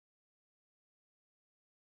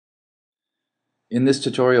In this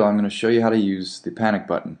tutorial, I'm going to show you how to use the panic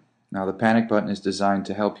button. Now, the panic button is designed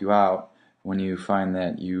to help you out when you find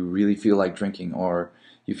that you really feel like drinking or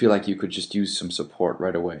you feel like you could just use some support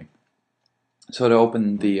right away. So to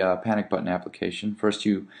open the panic button application, first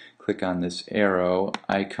you click on this arrow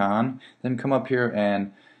icon, then come up here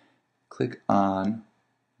and click on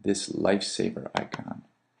this lifesaver icon.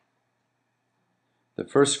 The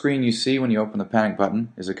first screen you see when you open the panic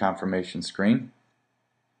button is a confirmation screen.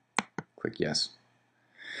 Click yes.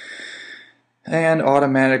 And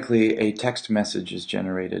automatically a text message is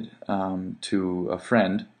generated to a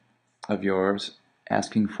friend of yours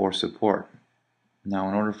asking for support. Now,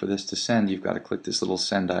 in order for this to send, you've got to click this little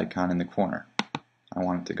send icon in the corner. I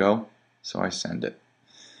want it to go, so I send it.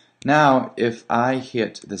 Now, if I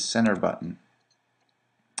hit the center button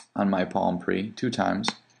on my Palm Pre 2 times,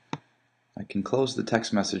 I can close the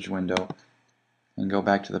text message window and go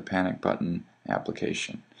back to the panic button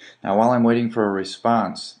application. Now, while I'm waiting for a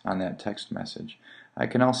response on that text message, I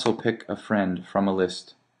can also pick a friend from a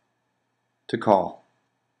list to call.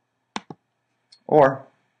 Or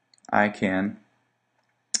I can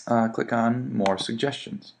click on more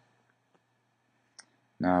suggestions.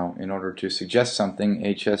 Now, in order to suggest something,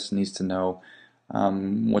 ACHESS needs to know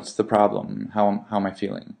what's the problem, how am I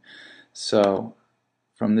feeling. So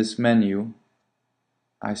from this menu,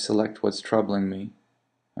 I select what's troubling me.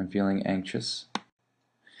 I'm feeling anxious.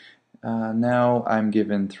 Now I'm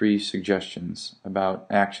given 3 suggestions about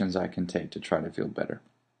actions I can take to try to feel better.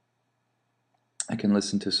 I can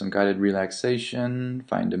listen to some guided relaxation,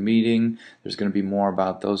 find a meeting. There's going to be more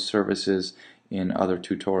about those services in other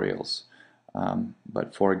tutorials.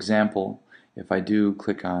 But for example, if I do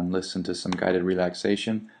click on listen to some guided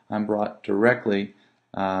relaxation, I'm brought directly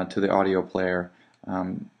to the audio player,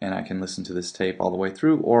 and I can listen to this tape all the way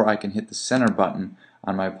through, or I can hit the center button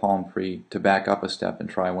on my Palm Pre to back up a step and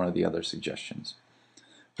try one of the other suggestions.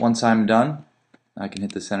 Once I'm done, I can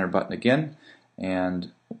hit the center button again,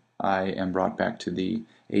 and I am brought back to the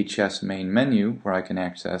ACHESS main menu where I can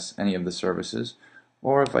access any of the services,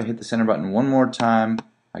 or if I hit the center button one more time,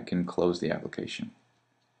 I can close the application.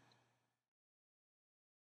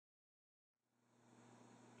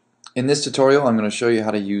 In this tutorial, I'm going to show you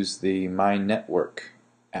how to use the My Network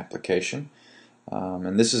application.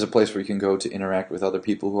 And this is a place where you can go to interact with other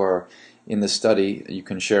people who are in the study. You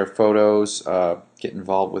can share photos, get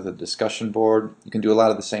involved with a discussion board. You can do a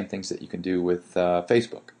lot of the same things that you can do with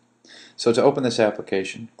Facebook. So to open this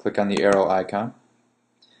application, click on the arrow icon,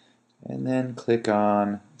 and then click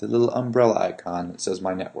on the little umbrella icon that says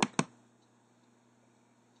My Network.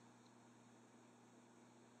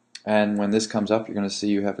 And when this comes up, you're going to see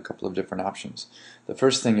you have a couple of different options. The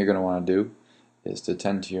first thing you're going to want to do is to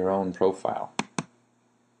tend to your own profile.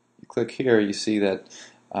 You click here, you see that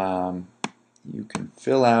you can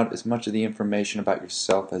fill out as much of the information about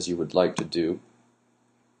yourself as you would like to do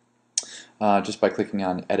just by clicking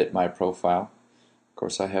on Edit My Profile. Of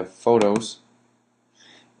course, I have photos,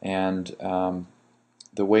 and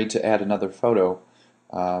the way to add another photo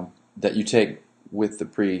that you take with the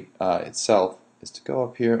Pre itself is to go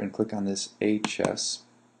up here and click on this ACHESS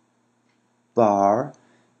bar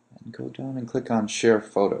and go down and click on Share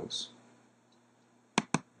Photos.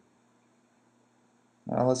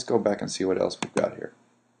 Now let's go back and see what else we've got here.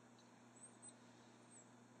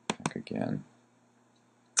 Back again.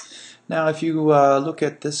 Now if you look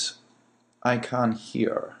at this icon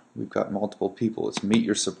here, we've got multiple people. It's Meet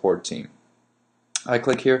Your Support Team. I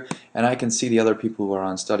click here and I can see the other people who are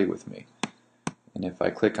on study with me. And if I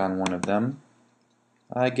click on one of them,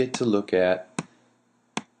 I get to look at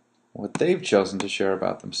what they've chosen to share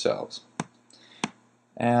about themselves.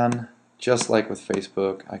 And just like with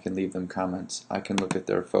Facebook, I can leave them comments. I can look at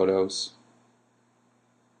their photos.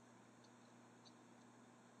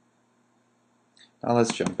 Now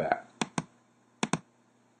let's jump back.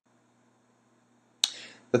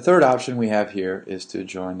 The third option we have here is to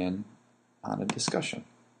join in on a discussion.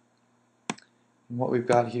 And what we've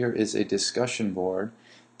got here is a discussion board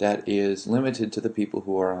that is limited to the people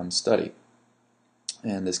who are on study.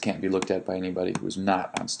 And this can't be looked at by anybody who is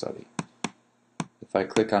not on study. If I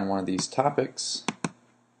click on one of these topics,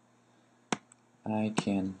 I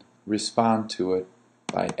can respond to it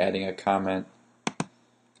by adding a comment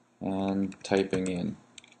and typing in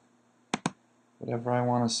whatever I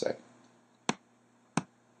want to say.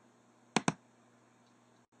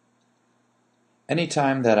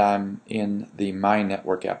 Anytime that I'm in the My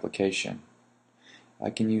Network application, I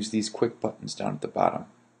can use these quick buttons down at the bottom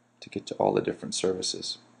to get to all the different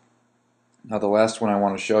services. Now the last one I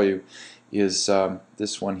want to show you is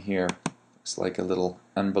this one here. Looks like a little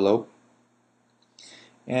envelope.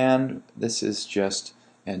 And this is just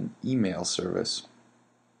an email service.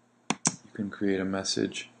 You can create a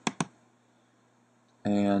message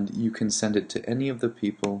and you can send it to any of the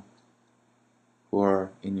people who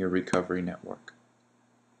are in your recovery network.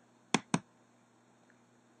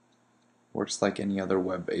 Works like any other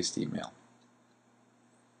web-based email.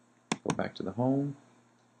 Go back to the home.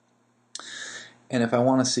 And if I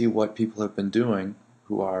want to see what people have been doing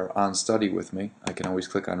who are on study with me, I can always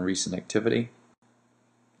click on recent activity,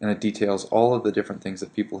 and it details all of the different things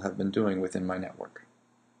that people have been doing within my network.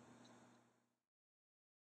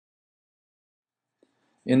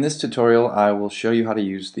 In this tutorial, I will show you how to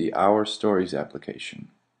use the Our Stories application.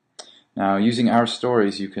 Now, using Our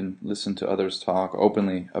Stories, you can listen to others talk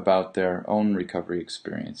openly about their own recovery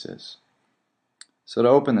experiences. So to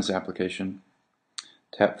open this application,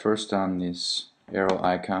 tap first on this arrow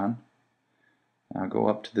icon. Now go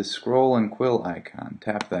up to the scroll and quill icon,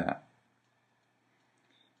 tap that.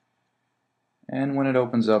 And when it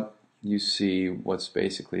opens up, you see what's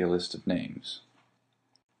basically a list of names.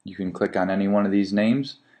 You can click on any one of these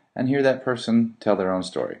names and hear that person tell their own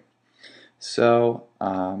story. So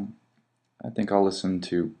I think I'll listen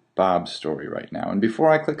to Bob's story right now. And before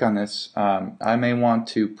I click on this, I may want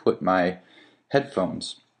to put my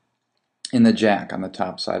headphones in the jack on the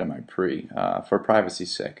top side of my pre for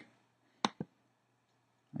privacy's sake.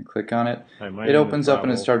 I click on it. It opens up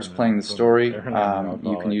and it starts playing the story.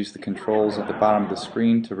 You can use the controls at the bottom of the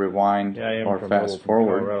screen to rewind or fast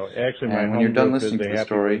forward. And when you're done listening to the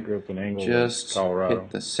story, just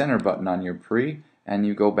hit the center button on your pre and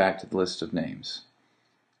you go back to the list of names.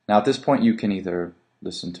 Now at this point you can either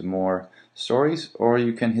listen to more stories or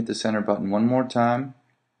you can hit the center button one more time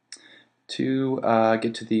to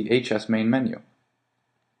get to the ACHESS main menu,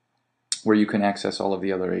 where you can access all of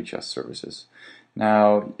the other ACHESS services.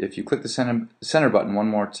 Now if you click the center button one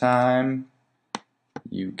more time,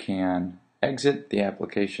 you can exit the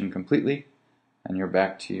application completely and you're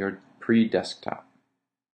back to your pre-desktop.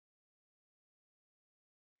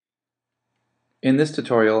 In this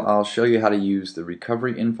tutorial, I'll show you how to use the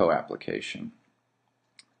Recovery Info application.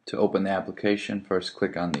 To open the application, first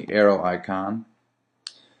click on the arrow icon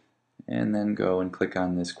and then go and click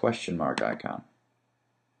on this question mark icon.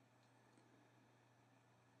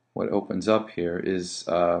 What opens up here is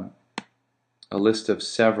a list of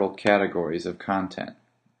several categories of content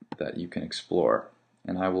that you can explore,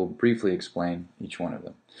 and I will briefly explain each one of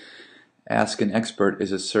them. Ask an Expert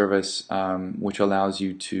is a service which allows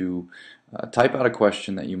you to type out a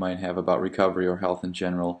question that you might have about recovery or health in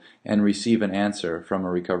general and receive an answer from a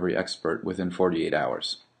recovery expert within 48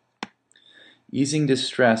 hours. Easing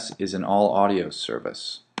Distress is an all-audio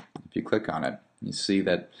service. If you click on it, you see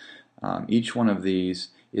that each one of these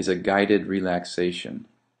is a guided relaxation,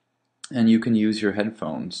 and you can use your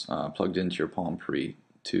headphones plugged into your Palm Pre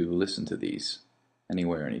to listen to these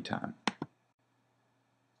anywhere, anytime.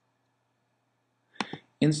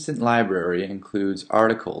 Instant Library includes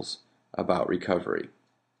articles about recovery.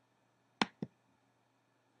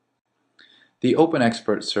 The Open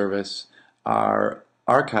Expert service are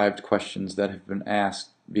archived questions that have been asked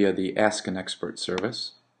via the Ask an Expert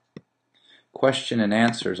service. Question and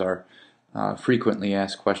answers are frequently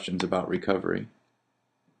asked questions about recovery.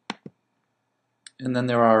 And then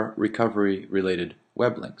there are recovery-related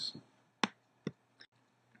web links.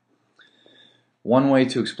 One way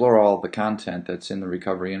to explore all the content that's in the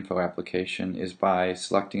Recovery Info application is by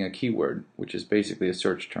selecting a keyword, which is basically a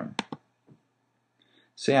search term.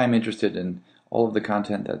 Say I'm interested in all of the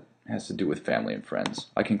content that has to do with family and friends.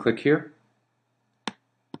 I can click here,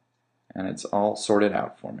 and it's all sorted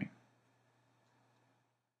out for me.